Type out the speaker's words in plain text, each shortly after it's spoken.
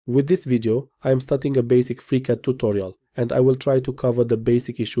With this video, I am starting a basic FreeCAD tutorial, and I will try to cover the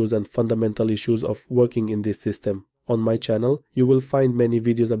basic issues and fundamental issues of working in this system. On my channel, you will find many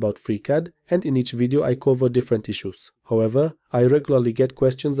videos about FreeCAD, and in each video I cover different issues. However, I regularly get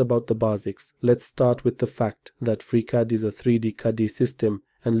questions about the basics. Let's start with the fact that FreeCAD is a 3D CAD system,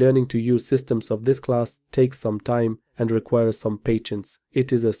 and learning to use systems of this class takes some time and requires some patience.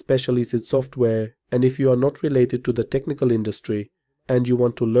 It is a specialist software, and if you are not related to the technical industry, and you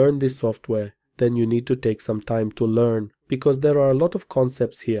want to learn this software, then you need to take some time to learn, because there are a lot of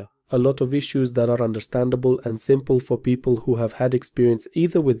concepts here, a lot of issues that are understandable and simple for people who have had experience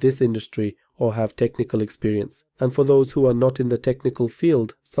either with this industry or have technical experience. And for those who are not in the technical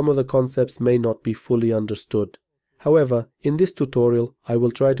field, some of the concepts may not be fully understood. However, in this tutorial, I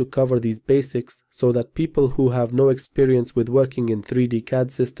will try to cover these basics so that people who have no experience with working in 3D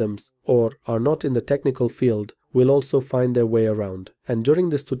CAD systems or are not in the technical field will also find their way around. And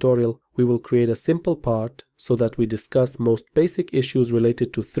during this tutorial, we will create a simple part so that we discuss most basic issues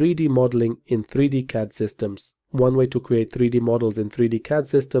related to 3D modeling in 3D CAD systems. One way to create 3D models in 3D CAD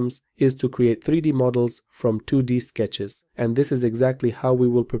systems is to create 3D models from 2D sketches. And this is exactly how we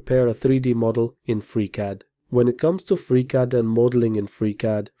will prepare a 3D model in FreeCAD. When it comes to FreeCAD and modeling in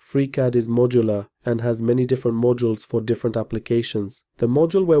FreeCAD, FreeCAD is modular and has many different modules for different applications. The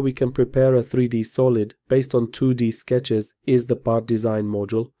module where we can prepare a 3D solid based on 2D sketches is the Part Design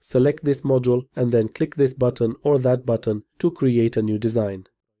module. Select this module and then click this button or that button to create a new design.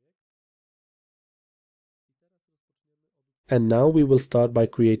 And now we will start by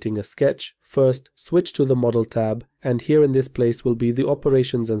creating a sketch. First, switch to the Model tab, and here in this place will be the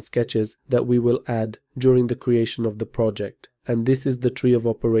operations and sketches that we will add during the creation of the project. And this is the tree of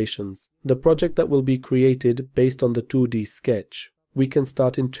operations. The project that will be created based on the 2D sketch. We can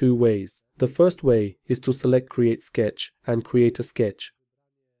start in two ways. The first way is to select Create Sketch and create a sketch.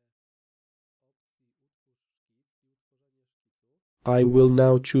 I will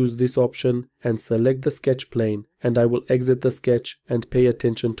now choose this option and select the sketch plane, and I will exit the sketch and pay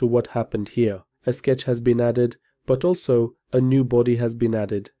attention to what happened here. A sketch has been added, but also a new body has been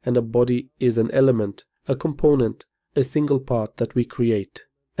added, and a body is an element, a component, a single part that we create.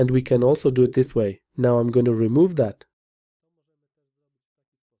 And we can also do it this way. Now I'm going to remove that.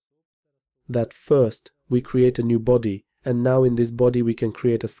 That first, we create a new body, and now in this body we can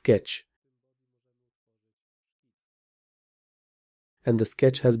create a sketch. And the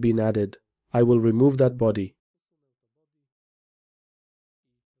sketch has been added. I will remove that body.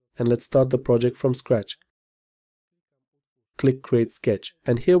 And let's start the project from scratch. Click Create Sketch.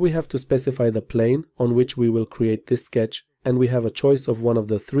 And here we have to specify the plane on which we will create this sketch, and we have a choice of one of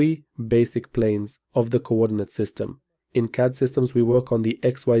the three basic planes of the coordinate system. In CAD systems we work on the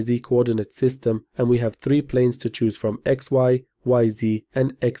XYZ coordinate system, and we have three planes to choose from: XY, YZ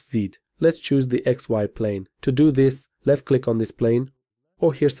and XZ. Let's choose the XY plane. To do this, left click on this plane,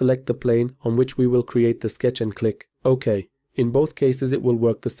 or here select the plane on which we will create the sketch and click OK. In both cases it will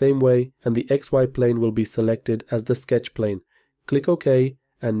work the same way, and the XY plane will be selected as the sketch plane. Click OK,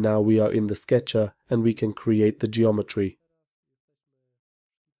 and now we are in the sketcher and we can create the geometry.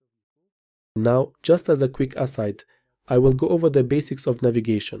 Now, just as a quick aside, I will go over the basics of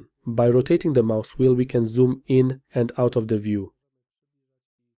navigation. By rotating the mouse wheel we can zoom in and out of the view.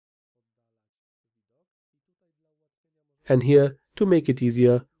 And here, to make it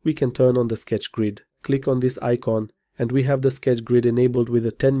easier, we can turn on the sketch grid. Click on this icon and we have the sketch grid enabled with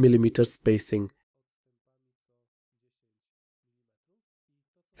a 10 mm spacing.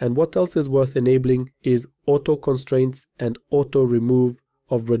 And what else is worth enabling is auto constraints and auto remove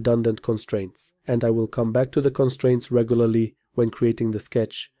of redundant constraints. And I will come back to the constraints regularly when creating the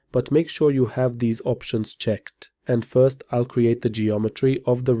sketch, but make sure you have these options checked. And first I'll create the geometry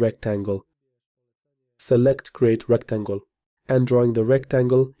of the rectangle. Select Create Rectangle. And drawing the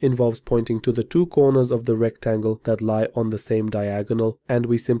rectangle involves pointing to the two corners of the rectangle that lie on the same diagonal, and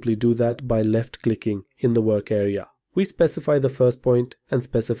we simply do that by left clicking in the work area. We specify the first point and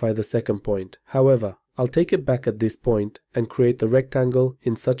specify the second point. However, I'll take it back at this point and create the rectangle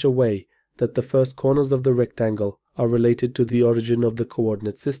in such a way that the first corners of the rectangle are related to the origin of the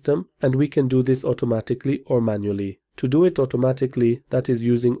coordinate system, and we can do this automatically or manually. To do it automatically, that is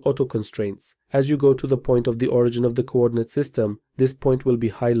using auto constraints. As you go to the point of the origin of the coordinate system, this point will be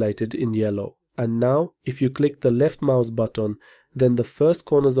highlighted in yellow. And now, if you click the left mouse button, then the first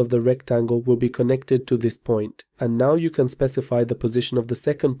corners of the rectangle will be connected to this point. And now you can specify the position of the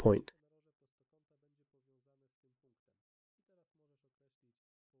second point.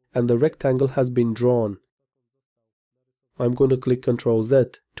 And the rectangle has been drawn. I'm going to click Ctrl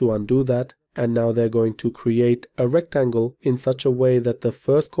Z to undo that, And now they're going to create a rectangle in such a way that the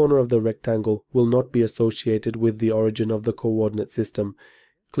first corner of the rectangle will not be associated with the origin of the coordinate system.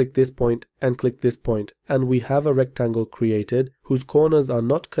 Click this point and click this point, and we have a rectangle created whose corners are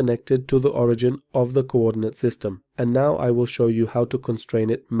not connected to the origin of the coordinate system. And now I will show you how to constrain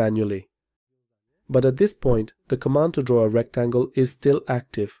it manually. But at this point, the command to draw a rectangle is still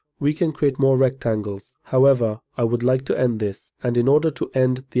active. We can create more rectangles. However, I would like to end this, and in order to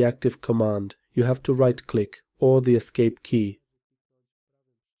end the active command, you have to right-click or the escape key.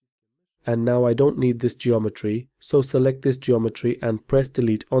 And now I don't need this geometry, so select this geometry and press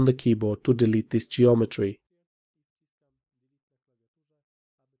delete on the keyboard to delete this geometry.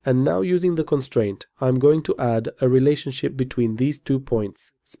 And now using the constraint, I'm going to add a relationship between these 2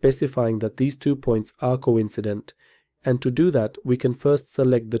 points, specifying that these 2 points are coincident. And to do that, we can first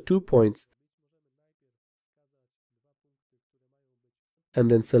select the 2 points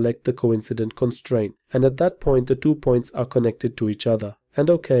and then select the coincident constraint. And at that point, the 2 points are connected to each other. And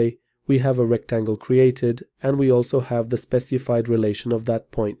okay, we have a rectangle created, and we also have the specified relation of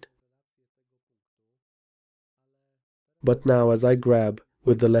that point. But now as I grab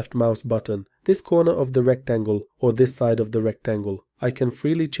with the left mouse button this corner of the rectangle or this side of the rectangle, I can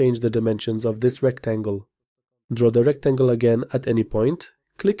freely change the dimensions of this rectangle. Draw the rectangle again at any point,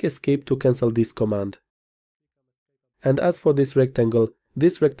 click escape to cancel this command. And as for this rectangle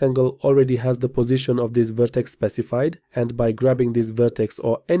already has the position of this vertex specified, and by grabbing this vertex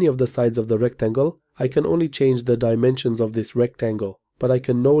or any of the sides of the rectangle, I can only change the dimensions of this rectangle. But I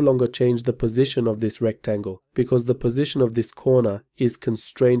can no longer change the position of this rectangle, because the position of this corner is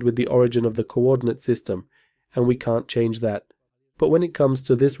constrained with the origin of the coordinate system, and we can't change that. But when it comes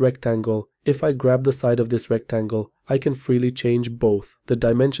to this rectangle, if I grab the side of this rectangle, I can freely change both the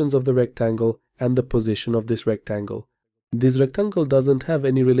dimensions of the rectangle and the position of this rectangle. This rectangle doesn't have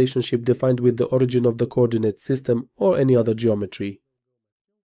any relationship defined with the origin of the coordinate system or any other geometry.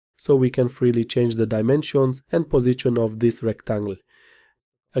 So we can freely change the dimensions and position of this rectangle.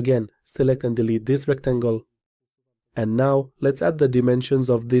 Again, select and delete this rectangle. And now let's add the dimensions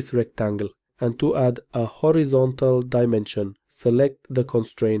of this rectangle. And to add a horizontal dimension, select the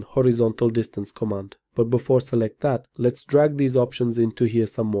constrain horizontal distance command. But before select that, let's drag these options into here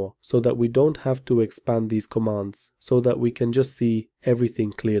some more, so that we don't have to expand these commands, so that we can just see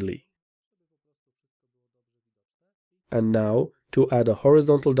everything clearly. And now, to add a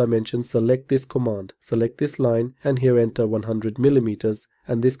horizontal dimension, select this command, select this line, and here enter 100 millimeters,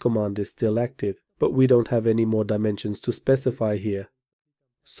 and this command is still active, but we don't have any more dimensions to specify here.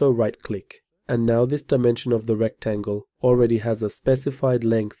 So right-click. And now this dimension of the rectangle already has a specified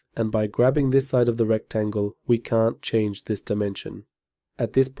length, and by grabbing this side of the rectangle, we can't change this dimension.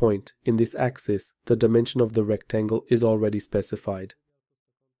 At this point, in this axis, the dimension of the rectangle is already specified.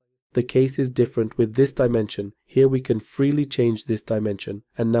 The case is different with this dimension. Here we can freely change this dimension,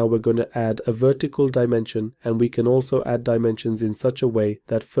 and now we're going to add a vertical dimension, and we can also add dimensions in such a way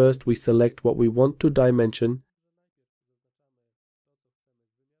that first we select what we want to dimension,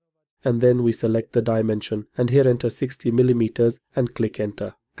 and then we select the dimension, and here enter 60 millimeters and click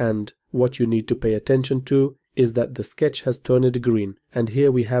enter. And what you need to pay attention to is that the sketch has turned green, and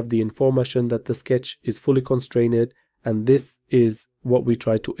here we have the information that the sketch is fully constrained, and this is what we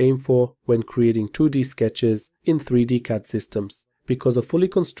try to aim for when creating 2D sketches in 3D CAD systems. Because a fully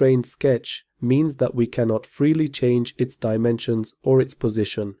constrained sketch means that we cannot freely change its dimensions or its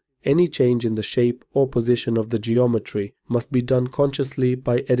position. Any change in the shape or position of the geometry must be done consciously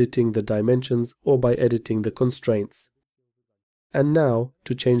by editing the dimensions or by editing the constraints. And now,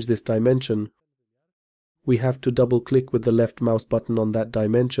 to change this dimension, we have to double-click with the left mouse button on that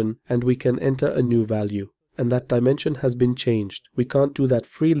dimension, and we can enter a new value. And that dimension has been changed. We can't do that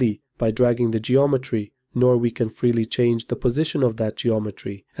freely by dragging the geometry, nor we can freely change the position of that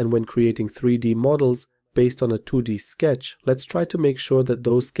geometry. And when creating 3D models, based on a 2D sketch, let's try to make sure that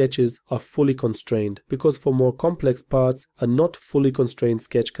those sketches are fully constrained, because for more complex parts, a not fully constrained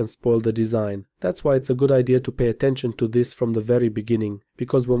sketch can spoil the design. That's why it's a good idea to pay attention to this from the very beginning,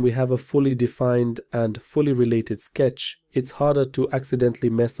 because when we have a fully defined and fully related sketch, it's harder to accidentally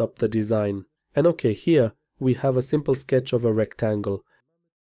mess up the design. And okay, here we have a simple sketch of a rectangle.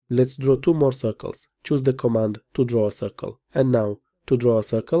 Let's draw 2 more circles. Choose the command to draw a circle. And now, to draw a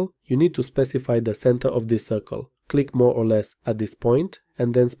circle, you need to specify the center of this circle. Click more or less at this point,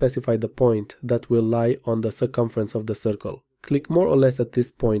 and then specify the point that will lie on the circumference of the circle. Click more or less at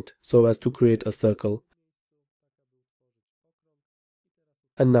this point so as to create a circle.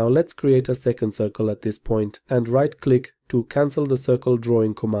 And now let's create a second circle at this point, and right-click to cancel the circle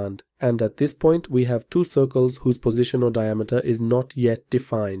drawing command. And at this point we have 2 circles whose position or diameter is not yet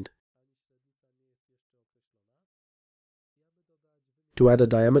defined. To add a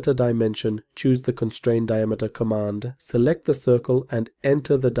diameter dimension, choose the Constrain Diameter command, select the circle and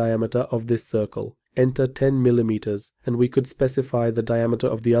enter the diameter of this circle. Enter 10 millimeters, and we could specify the diameter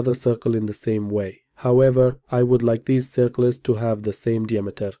of the other circle in the same way. However, I would like these circles to have the same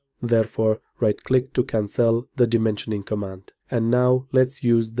diameter. Therefore, right-click to cancel the dimensioning command. And now let's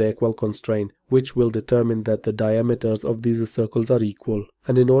use the equal constraint, which will determine that the diameters of these circles are equal.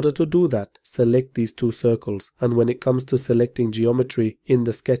 And in order to do that, select these two circles. And when it comes to selecting geometry in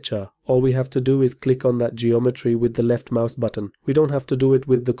the sketcher, all we have to do is click on that geometry with the left mouse button. We don't have to do it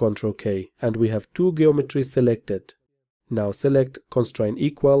with the Ctrl K. And we have two geometries selected. Now select Constraint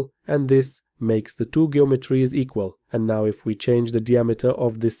Equal, and this makes the two geometries equal. And now if we change the diameter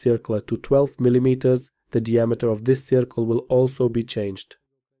of this circle to 12 millimeters, the diameter of this circle will also be changed.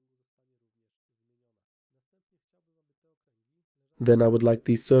 Then I would like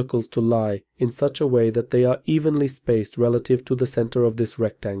these circles to lie in such a way that they are evenly spaced relative to the center of this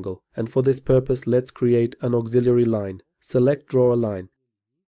rectangle. And for this purpose, let's create an auxiliary line. Select Draw a Line.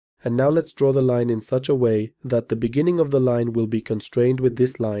 And now let's draw the line in such a way that the beginning of the line will be constrained with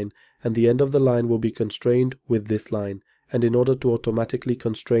this line and the end of the line will be constrained with this line. And in order to automatically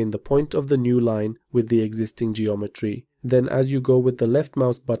constrain the point of the new line with the existing geometry, then as you go with the left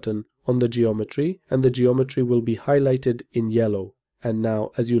mouse button on the geometry, and the geometry will be highlighted in yellow. And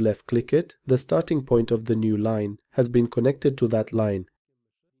now as you left click it, the starting point of the new line has been connected to that line.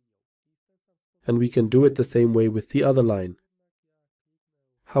 And we can do it the same way with the other line.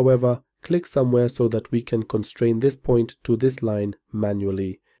 However, click somewhere so that we can constrain this point to this line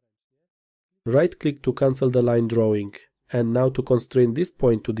manually. Right-click to cancel the line drawing. And now to constrain this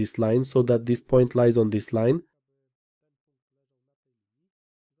point to this line so that this point lies on this line,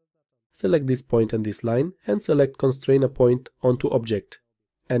 select this point and this line and select Constrain a Point onto Object.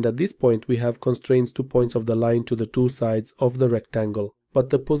 And at this point we have constraints 2 points of the line to the two sides of the rectangle. But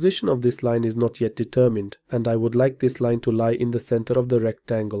the position of this line is not yet determined, and I would like this line to lie in the center of the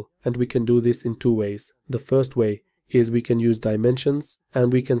rectangle, and we can do this in two ways. The first way is we can use dimensions,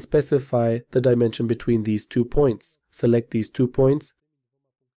 and we can specify the dimension between these 2 points. Select these 2 points,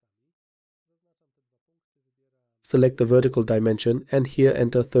 select the vertical dimension, and here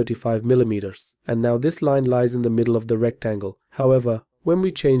enter 35 millimeters. And now this line lies in the middle of the rectangle. However, when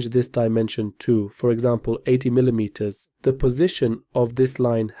we change this dimension to, for example, 80 millimeters, the position of this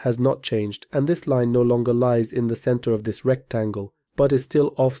line has not changed, and this line no longer lies in the center of this rectangle, but is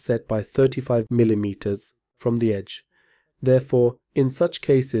still offset by 35 millimeters from the edge. Therefore, in such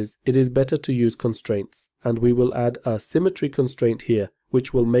cases, it is better to use constraints, and we will add a symmetry constraint here,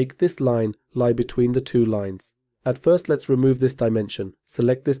 which will make this line lie between the two lines. At first, let's remove this dimension.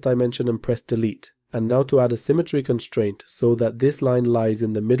 Select this dimension and press Delete. And now to add a symmetry constraint so that this line lies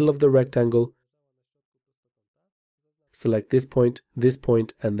in the middle of the rectangle, select this point,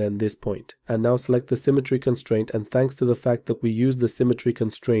 and then this point. And now select the symmetry constraint, and thanks to the fact that we use the symmetry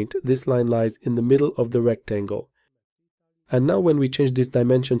constraint, this line lies in the middle of the rectangle. And now when we change this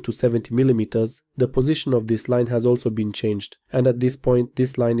dimension to 70 millimeters, the position of this line has also been changed. And at this point,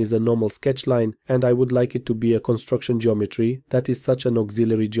 this line is a normal sketch line, and I would like it to be a construction geometry that is such an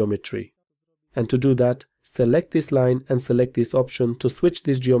auxiliary geometry. And to do that, select this line and select this option to switch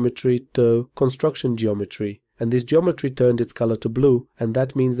this geometry to construction geometry. And this geometry turned its color to blue, and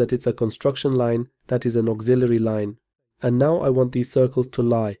that means that it's a construction line that is an auxiliary line. And now I want these circles to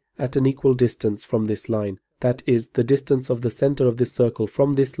lie at an equal distance from this line. That is, the distance of the center of this circle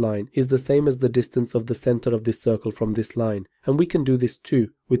from this line is the same as the distance of the center of this circle from this line. And we can do this too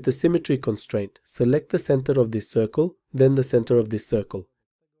with the symmetry constraint. Select the center of this circle, then the center of this circle.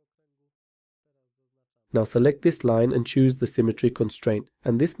 Now select this line and choose the symmetry constraint,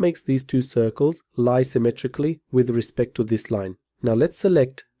 and this makes these two circles lie symmetrically with respect to this line. Now let's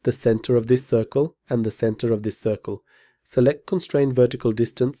select the center of this circle and the center of this circle. Select Constrain Vertical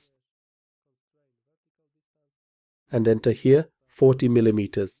Distance and enter here 40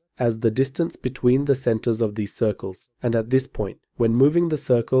 millimeters as the distance between the centers of these circles. And at this point, when moving the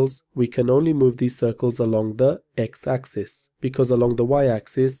circles, we can only move these circles along the x-axis, because along the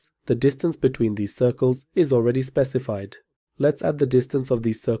y-axis, the distance between these circles is already specified. Let's add the distance of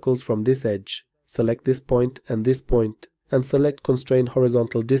these circles from this edge. Select this point, and select Constrain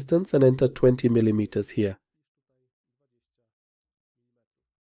Horizontal Distance and enter 20 millimeters here.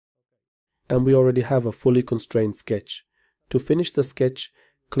 And we already have a fully constrained sketch. To finish the sketch,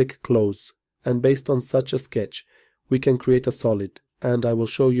 click Close, and based on such a sketch, we can create a solid, and I will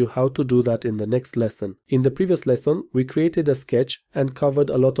show you how to do that in the next lesson. In the previous lesson, we created a sketch and covered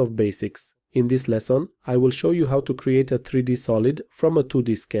a lot of basics. In this lesson, I will show you how to create a 3D solid from a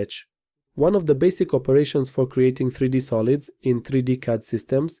 2D sketch. One of the basic operations for creating 3D solids in 3D CAD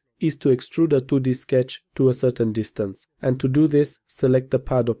systems is to extrude a 2D sketch to a certain distance, and to do this, select the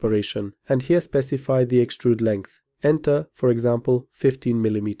pad operation, and here specify the extrude length. Enter, for example, 15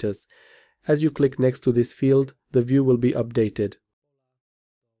 mm. As you click next to this field, the view will be updated.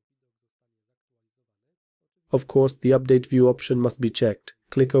 Of course, the Update View option must be checked.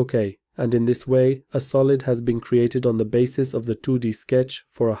 Click OK. And in this way, a solid has been created on the basis of the 2D sketch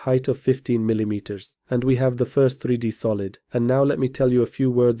for a height of 15 mm. And we have the first 3D solid. And now let me tell you a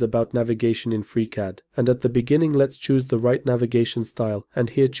few words about navigation in FreeCAD. And at the beginning, let's choose the right navigation style, and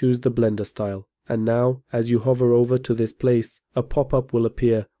here choose the Blender style. And now, as you hover over to this place, a pop-up will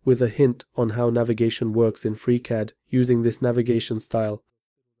appear with a hint on how navigation works in FreeCAD using this navigation style.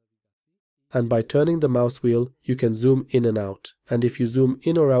 And by turning the mouse wheel, you can zoom in and out. And if you zoom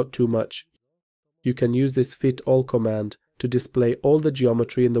in or out too much, you can use this Fit All command to display all the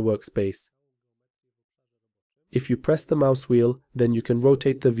geometry in the workspace. If you press the mouse wheel, then you can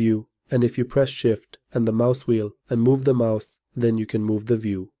rotate the view, and if you press Shift and the mouse wheel and move the mouse, then you can move the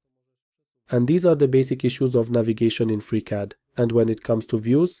view. And these are the basic issues of navigation in FreeCAD. And when it comes to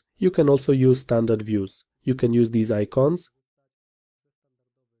views, you can also use standard views. You can use these icons,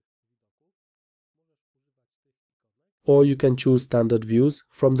 or you can choose standard views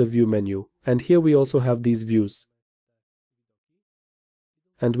from the view menu. And here we also have these views.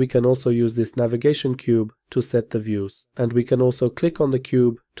 And we can also use this navigation cube to set the views. And we can also click on the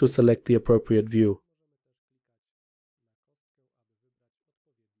cube to select the appropriate view.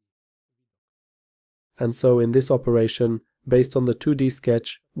 And so in this operation, based on the 2D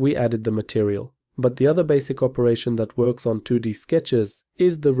sketch, we added the material. But the other basic operation that works on 2D sketches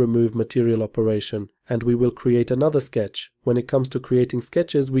is the remove material operation, and we will create another sketch. When it comes to creating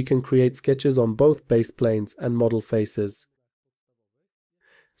sketches, we can create sketches on both base planes and model faces.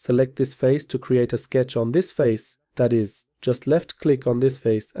 Select this face to create a sketch on this face, that is, just left click on this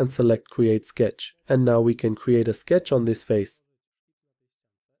face and select Create Sketch. And now we can create a sketch on this face.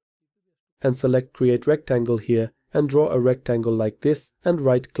 And select Create Rectangle here and draw a rectangle like this and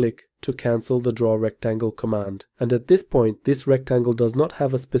right click to cancel the Draw Rectangle command. And at this point, this rectangle does not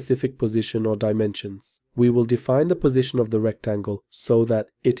have a specific position or dimensions. We will define the position of the rectangle so that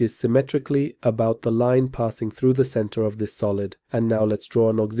it is symmetrically about the line passing through the center of this solid. And now let's draw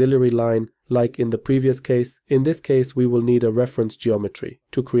an auxiliary line like in the previous case. In this case, we will need a reference geometry.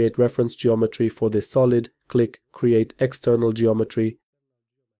 To create reference geometry for this solid, click Create External Geometry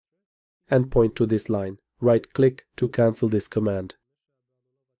and point to this line. Right click to cancel this command.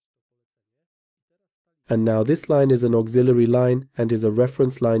 And now this line is an auxiliary line and is a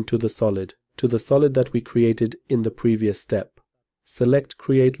reference line to the solid that we created in the previous step. Select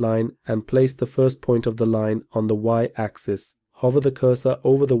Create Line and place the first point of the line on the Y-axis. Hover the cursor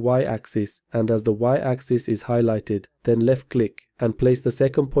over the Y-axis, and as the Y-axis is highlighted, then left click and place the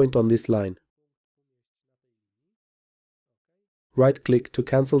second point on this line. Right click to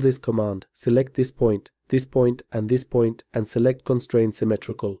cancel this command. Select this point, and select Constrain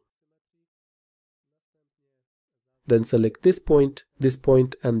Symmetrical. Then select this point,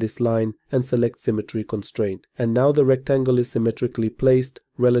 and this line, and select Symmetry Constraint. And now the rectangle is symmetrically placed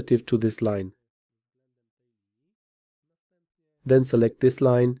relative to this line. Then select this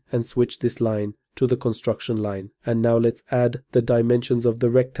line and switch this line to the construction line. And now let's add the dimensions of the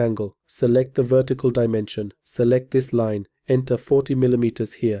rectangle. Select the vertical dimension. Select this line. Enter 40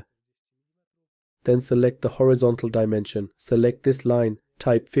 mm here. Then select the horizontal dimension. Select this line.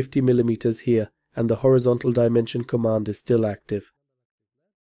 Type 50 mm here. And the horizontal dimension command is still active.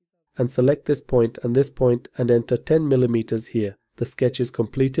 And select this point and enter 10 mm here. The sketch is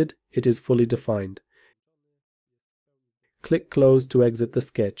completed, it is fully defined. Click Close to exit the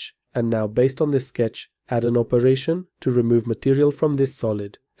sketch. And now based on this sketch, add an operation to remove material from this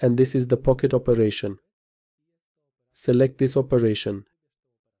solid. And this is the pocket operation. Select this operation.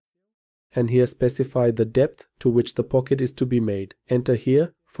 And here specify the depth to which the pocket is to be made. Enter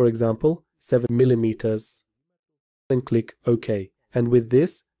here, for example, 7 mm, and click OK. And with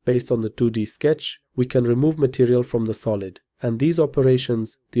this, based on the 2D sketch, we can remove material from the solid. And these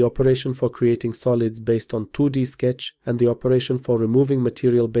operations, the operation for creating solids based on 2D sketch and the operation for removing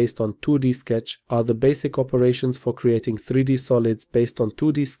material based on 2D sketch, are the basic operations for creating 3D solids based on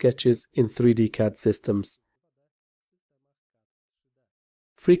 2D sketches in 3D CAD systems.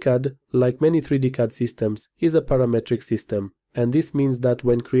 FreeCAD, like many 3D CAD systems, is a parametric system. And this means that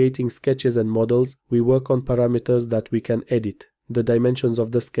when creating sketches and models, we work on parameters that we can edit. The dimensions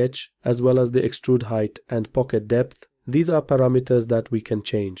of the sketch, as well as the extrude height and pocket depth, these are parameters that we can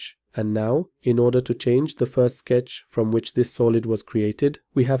change. And now, in order to change the first sketch from which this solid was created,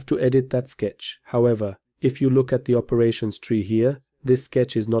 we have to edit that sketch. However, if you look at the operations tree here, this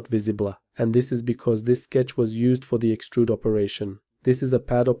sketch is not visible, and this is because this sketch was used for the extrude operation. This is a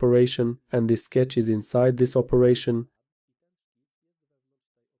pad operation, and this sketch is inside this operation,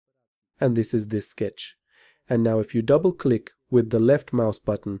 and this is this sketch. And now if you double click with the left mouse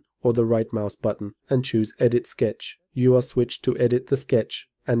button or the right mouse button and choose Edit Sketch, you are switched to edit the sketch.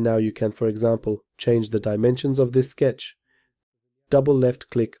 And now you can, for example, change the dimensions of this sketch. Double left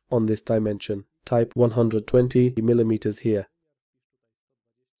click on this dimension, type 120 millimeters here.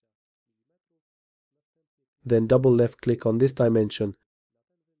 Then double left click on this dimension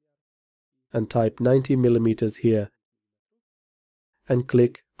and type 90 millimeters here and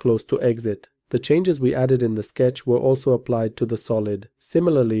click Close to Exit. The changes we added in the sketch were also applied to the solid.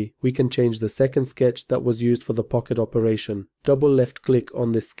 Similarly, we can change the second sketch that was used for the pocket operation. Double left click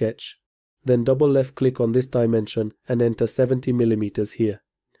on this sketch. Then double left click on this dimension and enter 70 millimeters here.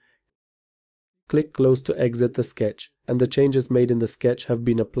 Click Close to exit the sketch, and the changes made in the sketch have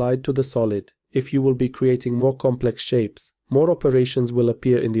been applied to the solid. If you will be creating more complex shapes, more operations will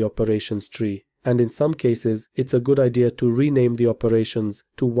appear in the operations tree. And in some cases, it's a good idea to rename the operations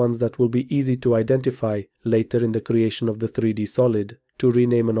to ones that will be easy to identify later in the creation of the 3D solid. To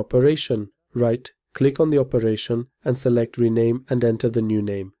rename an operation, right-click on the operation and select Rename and enter the new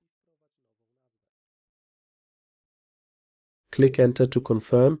name. Click Enter to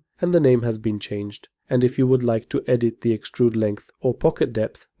confirm, and the name has been changed. And if you would like to edit the extrude length or pocket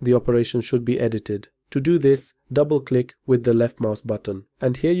depth, the operation should be edited. To do this, double-click with the left mouse button,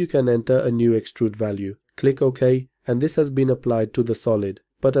 and here you can enter a new extrude value. Click OK, and this has been applied to the solid.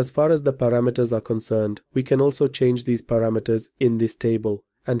 But as far as the parameters are concerned, we can also change these parameters in this table.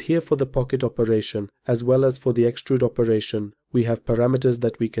 And here for the pocket operation, as well as for the extrude operation, we have parameters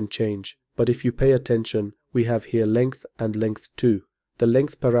that we can change. But if you pay attention, we have here length and length 2. The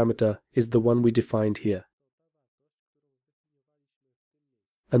length parameter is the one we defined here.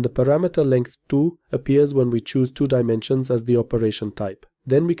 And the parameter length 2 appears when we choose 2 dimensions as the operation type.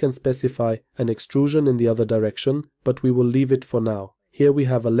 Then we can specify an extrusion in the other direction, but we will leave it for now. Here we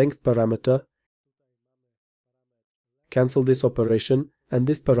have a length parameter. Cancel this operation, and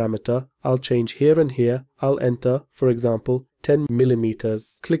this parameter I'll change here and here. I'll enter, for example, 10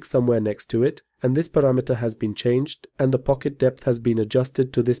 millimeters. Click somewhere next to it, and this parameter has been changed, and the pocket depth has been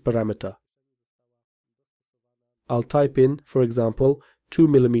adjusted to this parameter. I'll type in, for example, 2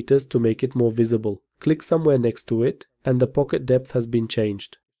 millimeters to make it more visible. Click somewhere next to it, and the pocket depth has been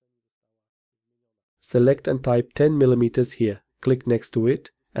changed. Select and type 10 millimeters here. Click next to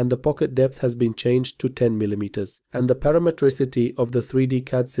it, and the pocket depth has been changed to 10 millimeters. And the parametricity of the 3D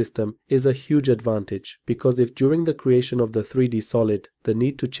CAD system is a huge advantage, because if during the creation of the 3D solid the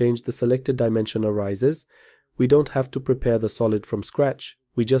need to change the selected dimension arises, we don't have to prepare the solid from scratch.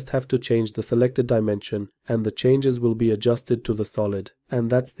 We just have to change the selected dimension, and the changes will be adjusted to the solid. And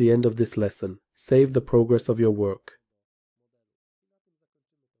that's the end of this lesson. Save the progress of your work.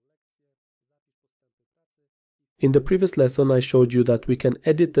 In the previous lesson, I showed you that we can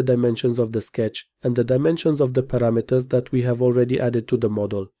edit the dimensions of the sketch and the dimensions of the parameters that we have already added to the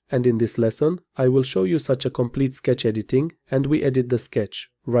model. And in this lesson, I will show you such a complete sketch editing, and we edit the sketch.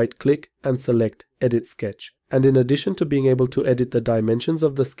 Right-click and select Edit Sketch. And in addition to being able to edit the dimensions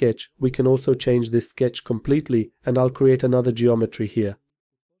of the sketch, we can also change this sketch completely, and I'll create another geometry here.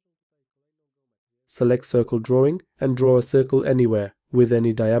 Select Circle Drawing and draw a circle anywhere with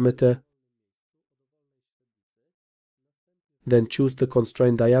any diameter. Then choose the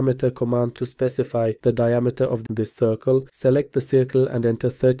Constrain Diameter command to specify the diameter of this circle. Select the circle and enter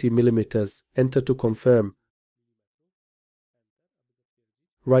 30 millimeters. Enter to confirm.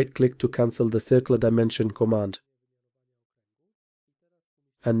 Right-click to cancel the Circular Dimension command.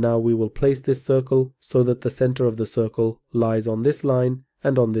 And now we will place this circle so that the center of the circle lies on this line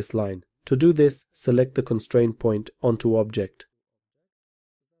and on this line. To do this, select the constraint point onto Object.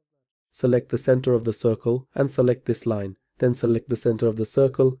 Select the center of the circle and select this line. Then select the center of the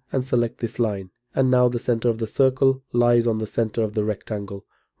circle and select this line. And now the center of the circle lies on the center of the rectangle.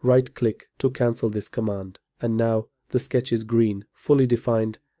 Right-click to cancel this command. And now the sketch is green, fully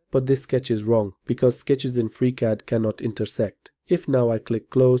defined, but this sketch is wrong because sketches in FreeCAD cannot intersect. If now I click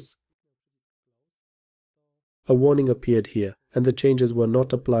Close, a warning appeared here, and the changes were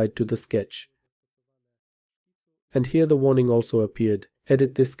not applied to the sketch. And here the warning also appeared.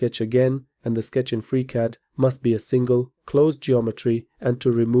 Edit this sketch again, and the sketch in FreeCAD must be a single, closed geometry, and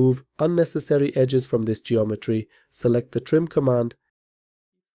to remove unnecessary edges from this geometry, select the Trim command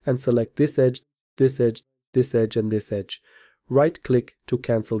and select this edge, this edge, this edge, and this edge. right-click to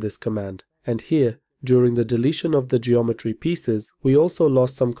cancel this command. And here, during the deletion of the geometry pieces, we also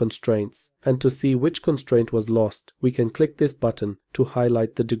lost some constraints. And to see which constraint was lost, we can click this button to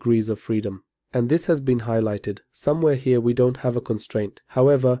highlight the degrees of freedom. And this has been highlighted. Somewhere here we don't have a constraint.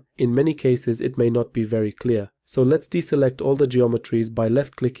 However, in many cases it may not be very clear. So let's deselect all the geometries by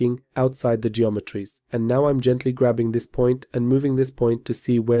left-clicking outside the geometries. And now I'm gently grabbing this point and moving this point to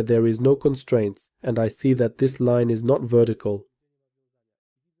see where there is no constraints, and I see that this line is not vertical.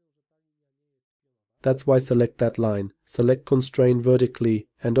 That's why select that line. Select constrain vertically,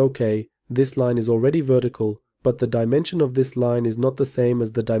 and OK, this line is already vertical, but the dimension of this line is not the same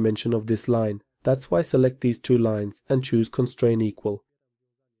as the dimension of this line. That's why select these two lines and choose constrain equal.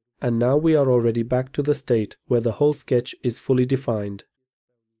 And now we are already back to the state where the whole sketch is fully defined.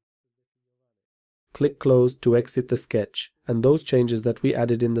 Click close to exit the sketch, and those changes that we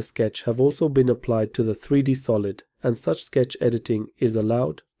added in the sketch have also been applied to the 3D solid, and such sketch editing is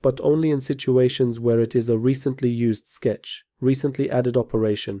allowed, but only in situations where it is a recently used sketch, recently added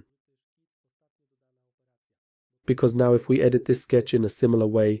operation. Because now if we edit this sketch in a similar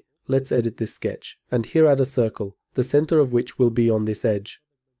way, let's edit this sketch, and here add a circle, the center of which will be on this edge.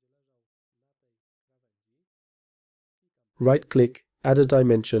 Right-click, add a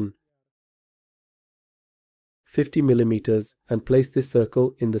dimension, 50 mm, and place this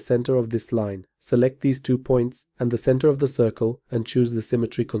circle in the center of this line. Select these 2 points and the center of the circle and choose the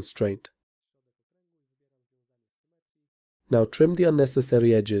symmetry constraint. Now trim the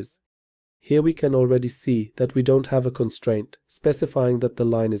unnecessary edges. Here we can already see that we don't have a constraint specifying that the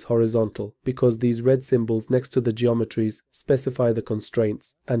line is horizontal, because these red symbols next to the geometries specify the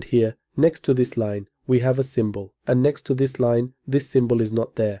constraints, and here, next to this line, we have a symbol, and next to this line, this symbol is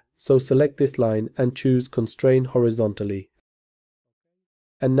not there. So select this line and choose Constrain horizontally.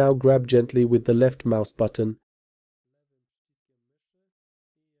 And now grab gently with the left mouse button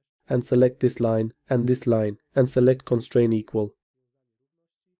and select this line and select Constrain equal.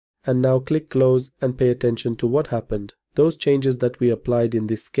 And now click close and pay attention to what happened. Those changes that we applied in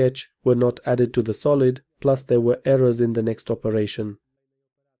this sketch were not added to the solid, plus there were errors in the next operation.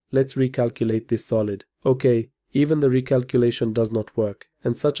 Let's recalculate this solid. Okay, even the recalculation does not work,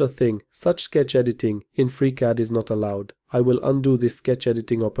 and such sketch editing in FreeCAD is not allowed. I will undo this sketch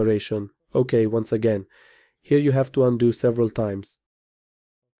editing operation. Okay, once again. Here you have to undo several times.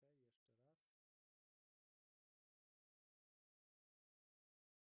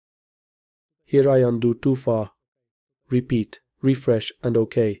 Here I undo too far. Repeat, refresh, and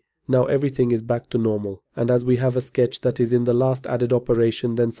OK. Now everything is back to normal, and as we have a sketch that is in the last added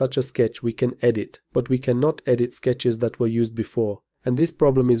operation, then such a sketch we can edit, but we cannot edit sketches that were used before. And this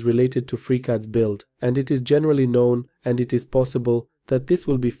problem is related to FreeCAD's build, and it is generally known, and it is possible that this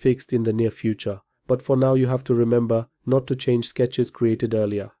will be fixed in the near future. But for now you have to remember not to change sketches created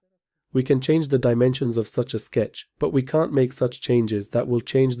earlier. We can change the dimensions of such a sketch, but we can't make such changes that will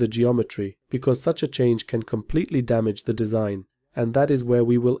change the geometry, because such a change can completely damage the design. And that is where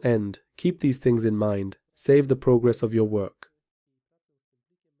we will end. Keep these things in mind. Save the progress of your work.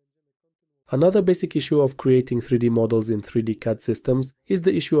 Another basic issue of creating 3D models in 3D CAD systems is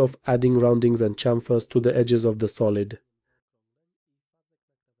the issue of adding roundings and chamfers to the edges of the solid.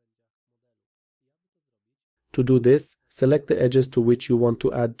 To do this, select the edges to which you want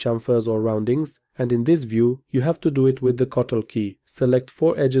to add chamfers or roundings, and in this view, you have to do it with the Ctrl key. Select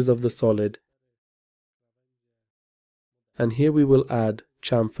 4 edges of the solid, and here we will add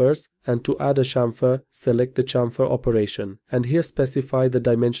chamfers, and to add a chamfer, select the chamfer operation, and here specify the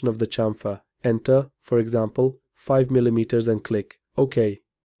dimension of the chamfer. Enter, for example, 5 mm and click OK.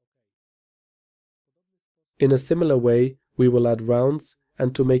 In a similar way, we will add rounds,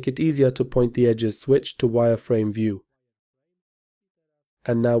 and to make it easier to point the edges, switch to wireframe view.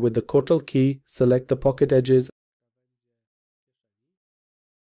 And now with the Ctrl key, select the pocket edges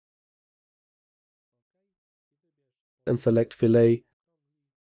and select Fillet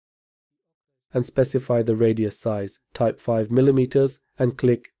and specify the radius size, type 5 mm and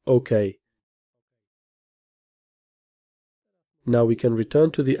click OK. Now we can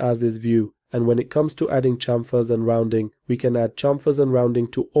return to the As Is view, and when it comes to adding chamfers and rounding, we can add chamfers and rounding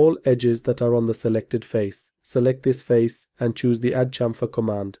to all edges that are on the selected face. Select this face and choose the Add Chamfer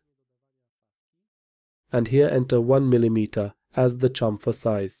command. And here enter 1 mm as the chamfer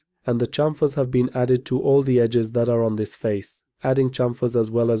size. And the chamfers have been added to all the edges that are on this face. Adding chamfers as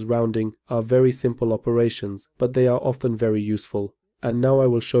well as rounding are very simple operations, but they are often very useful. And now I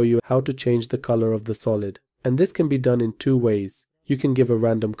will show you how to change the color of the solid. And this can be done in 2 ways. You can give a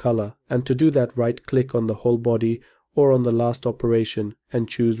random color, and to do that right-click on the whole body or on the last operation and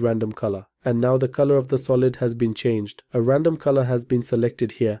choose random color. And now the color of the solid has been changed. A random color has been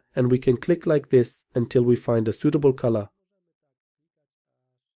selected here, and we can click like this until we find a suitable color.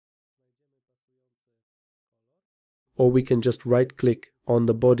 Or we can just right-click on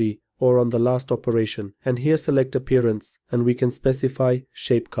the body or on the last operation, and here select Appearance, and we can specify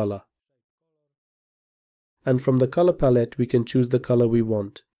Shape Color. And from the color palette we can choose the color we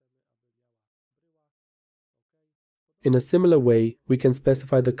want. In a similar way, we can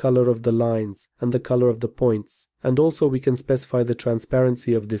specify the color of the lines and the color of the points, and also we can specify the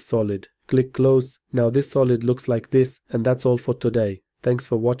transparency of this solid. Click Close. Now this solid looks like this, and that's all for today. Thanks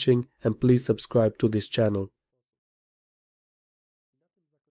for watching, and please subscribe to this channel.